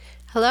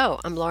Hello,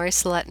 I'm Laurie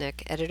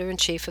Seletnik,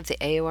 Editor-in-Chief of the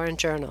AORN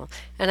Journal,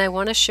 and I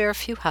want to share a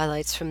few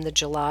highlights from the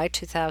July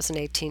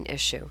 2018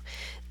 issue.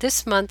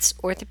 This month's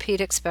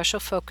Orthopedic Special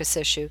Focus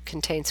issue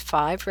contains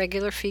 5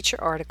 regular feature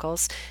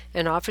articles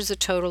and offers a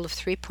total of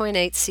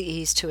 3.8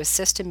 CEs to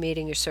assist in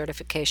meeting your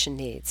certification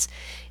needs.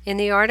 In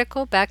the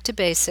article, Back to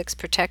Basics,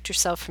 Protect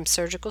Yourself from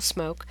Surgical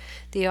Smoke,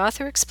 the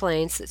author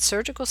explains that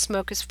surgical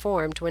smoke is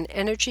formed when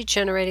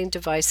energy-generating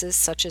devices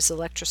such as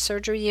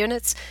electrosurgery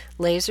units,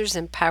 lasers,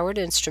 and powered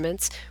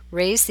instruments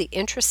raise the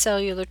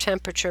intracellular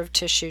temperature of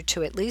tissue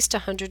to at least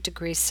 100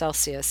 degrees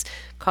Celsius,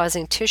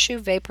 causing tissue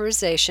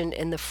vaporization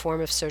in the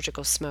form of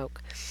surgical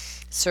smoke.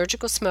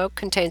 Surgical smoke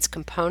contains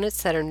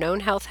components that are known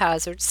health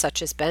hazards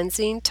such as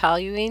benzene,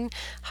 toluene,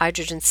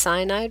 hydrogen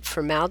cyanide,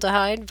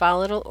 formaldehyde,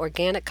 volatile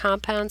organic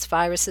compounds,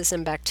 viruses,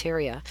 and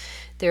bacteria.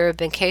 There have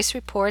been case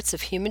reports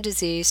of human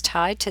disease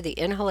tied to the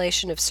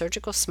inhalation of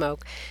surgical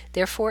smoke.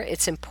 Therefore,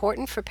 it's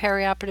important for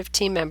perioperative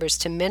team members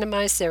to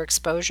minimize their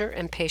exposure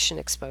and patient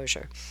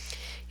exposure.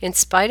 In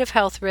spite of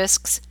health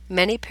risks,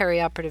 many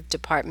perioperative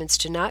departments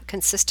do not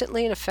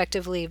consistently and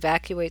effectively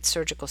evacuate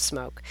surgical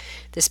smoke.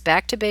 This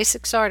Back to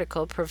Basics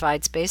article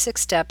provides basic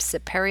steps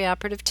that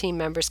perioperative team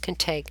members can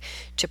take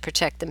to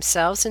protect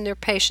themselves and their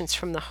patients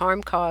from the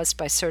harm caused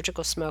by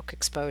surgical smoke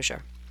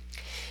exposure.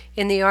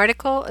 In the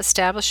article,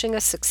 Establishing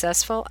a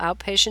Successful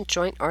Outpatient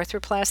Joint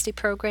Arthroplasty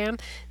Program,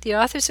 the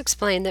authors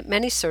explain that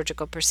many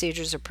surgical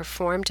procedures are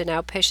performed in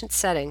outpatient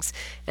settings,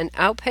 and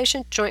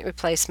outpatient joint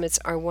replacements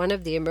are one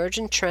of the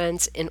emerging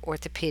trends in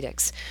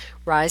orthopedics.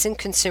 Rising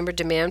consumer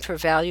demand for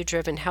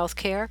value-driven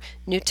healthcare,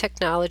 new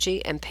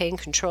technology, and pain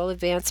control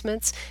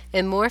advancements,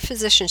 and more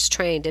physicians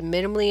trained in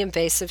minimally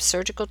invasive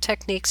surgical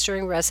techniques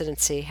during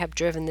residency have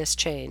driven this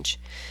change.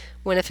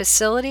 When a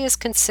facility is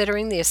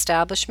considering the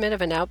establishment of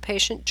an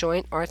outpatient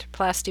joint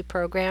arthroplasty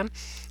program,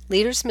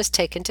 leaders must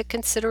take into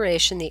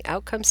consideration the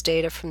outcomes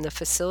data from the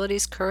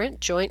facility's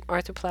current joint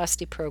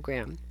arthroplasty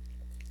program.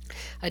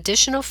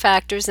 Additional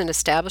factors in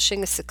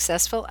establishing a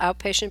successful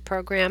outpatient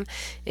program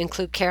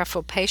include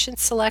careful patient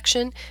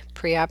selection,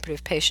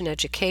 preoperative patient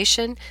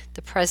education,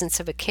 the presence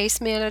of a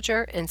case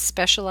manager, and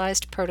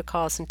specialized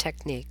protocols and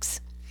techniques.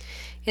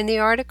 In the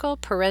article,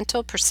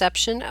 Parental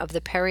Perception of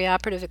the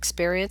Perioperative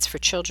Experience for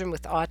Children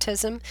with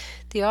Autism,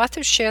 the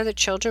authors share that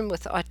children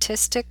with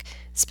autistic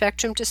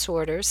spectrum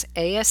disorders,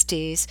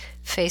 ASDs,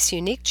 face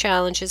unique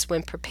challenges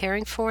when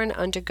preparing for and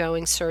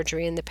undergoing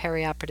surgery in the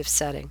perioperative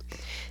setting.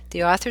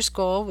 The author's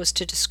goal was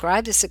to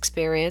describe this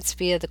experience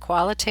via the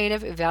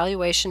qualitative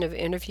evaluation of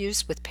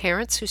interviews with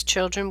parents whose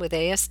children with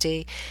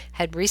ASD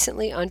had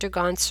recently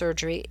undergone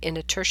surgery in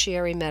a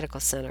tertiary medical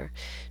center.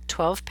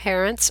 12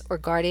 parents or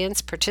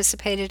guardians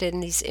participated in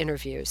these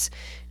interviews.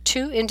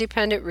 2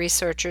 independent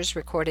researchers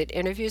recorded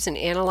interviews and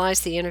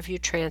analyzed the interview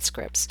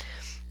transcripts.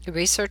 The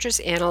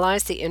researchers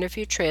analyzed the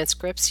interview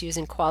transcripts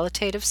using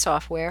qualitative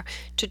software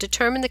to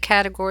determine the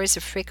categories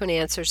of frequent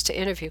answers to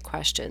interview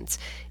questions.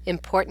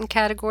 Important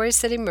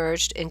categories that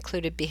emerged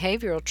included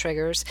behavioral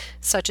triggers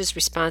such as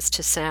response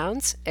to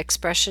sounds,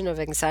 expression of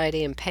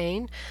anxiety and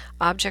pain,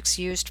 objects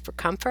used for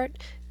comfort,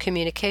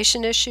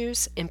 communication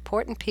issues,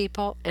 important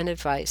people, and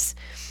advice.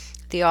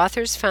 The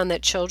authors found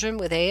that children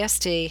with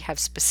ASD have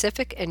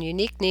specific and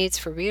unique needs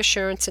for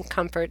reassurance and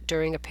comfort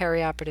during a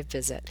perioperative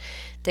visit.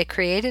 They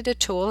created a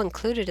tool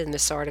included in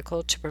this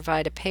article to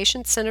provide a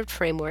patient-centered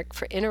framework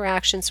for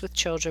interactions with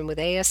children with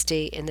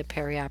ASD in the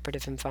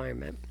perioperative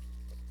environment.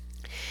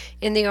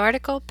 In the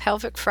article,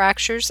 Pelvic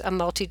Fractures, a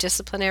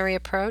Multidisciplinary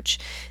Approach,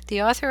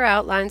 the author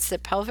outlines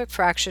that pelvic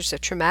fractures are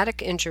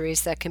traumatic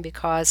injuries that can be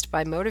caused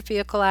by motor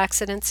vehicle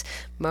accidents,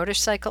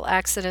 motorcycle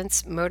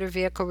accidents, motor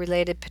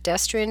vehicle-related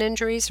pedestrian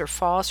injuries, or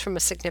falls from a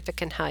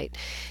significant height.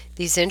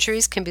 These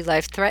injuries can be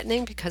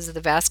life-threatening because of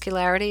the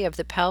vascularity of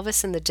the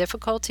pelvis and the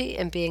difficulty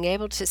in being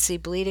able to see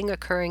bleeding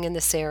occurring in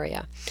this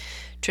area.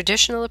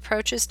 Traditional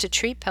approaches to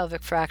treat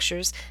pelvic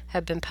fractures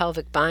have been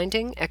pelvic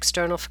binding,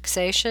 external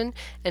fixation,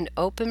 and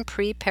open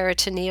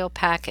pre-peritoneal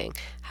packing.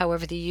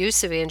 However, the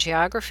use of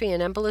angiography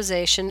and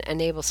embolization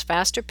enables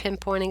faster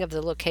pinpointing of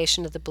the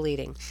location of the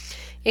bleeding.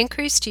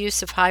 Increased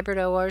use of hybrid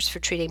ORs for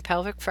treating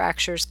pelvic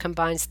fractures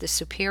combines the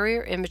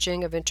superior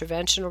imaging of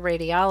interventional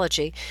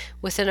radiology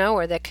with an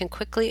OR that can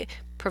quickly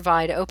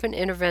provide open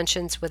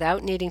interventions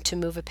without needing to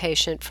move a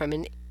patient from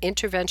an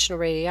interventional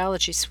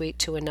radiology suite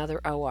to another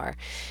OR.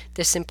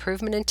 This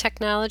improvement in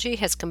technology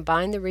has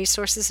combined the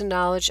resources and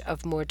knowledge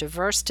of more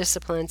diverse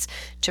disciplines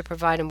to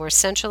provide a more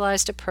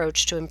centralized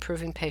approach to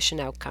improving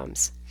patient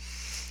outcomes.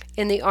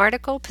 In the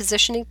article,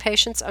 Positioning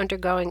Patients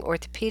Undergoing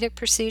Orthopedic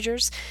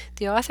Procedures,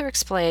 the author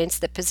explains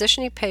that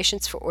positioning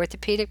patients for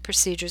orthopedic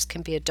procedures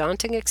can be a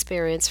daunting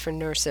experience for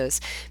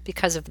nurses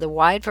because of the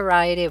wide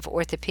variety of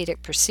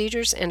orthopedic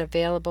procedures and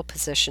available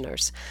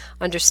positioners.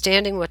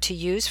 Understanding what to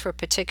use for a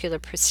particular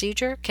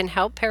procedure can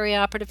help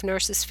perioperative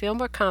nurses feel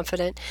more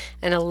confident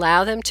and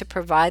allow them to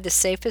provide the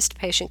safest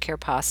patient care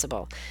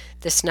possible.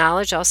 This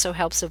knowledge also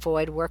helps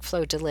avoid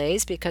workflow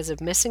delays because of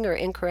missing or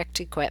incorrect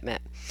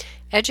equipment.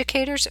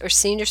 Educators or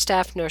senior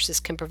staff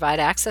nurses can provide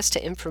access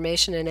to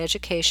information and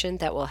education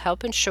that will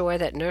help ensure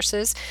that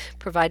nurses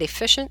provide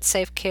efficient,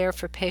 safe care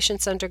for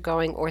patients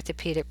undergoing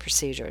orthopedic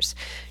procedures.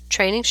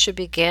 Training should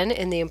begin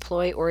in the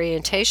employee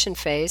orientation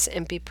phase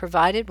and be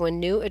provided when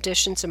new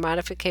additions or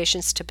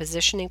modifications to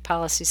positioning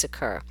policies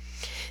occur.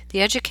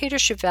 The educator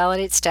should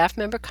validate staff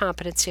member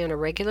competency on a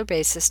regular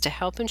basis to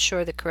help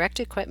ensure the correct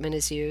equipment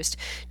is used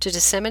to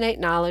disseminate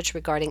knowledge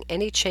regarding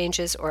any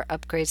changes or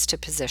upgrades to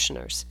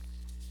positioners.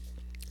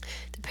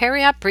 The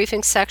Peri-Op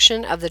briefing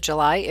section of the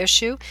July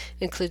issue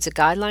includes a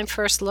guideline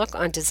first look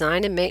on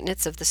design and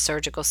maintenance of the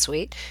surgical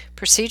suite,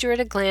 procedure at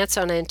a glance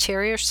on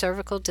anterior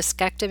cervical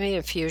discectomy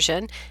and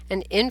fusion,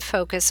 and in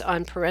focus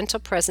on parental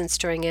presence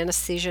during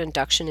anesthesia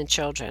induction in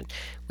children.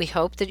 We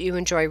hope that you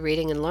enjoy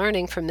reading and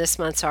learning from this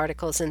month's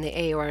articles in the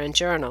AORN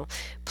Journal.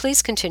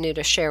 Please continue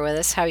to share with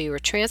us how you are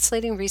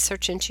translating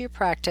research into your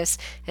practice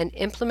and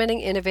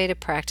implementing innovative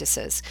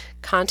practices.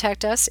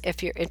 Contact us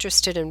if you're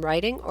interested in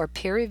writing or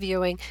peer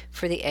reviewing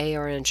for the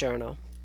AORN Journal.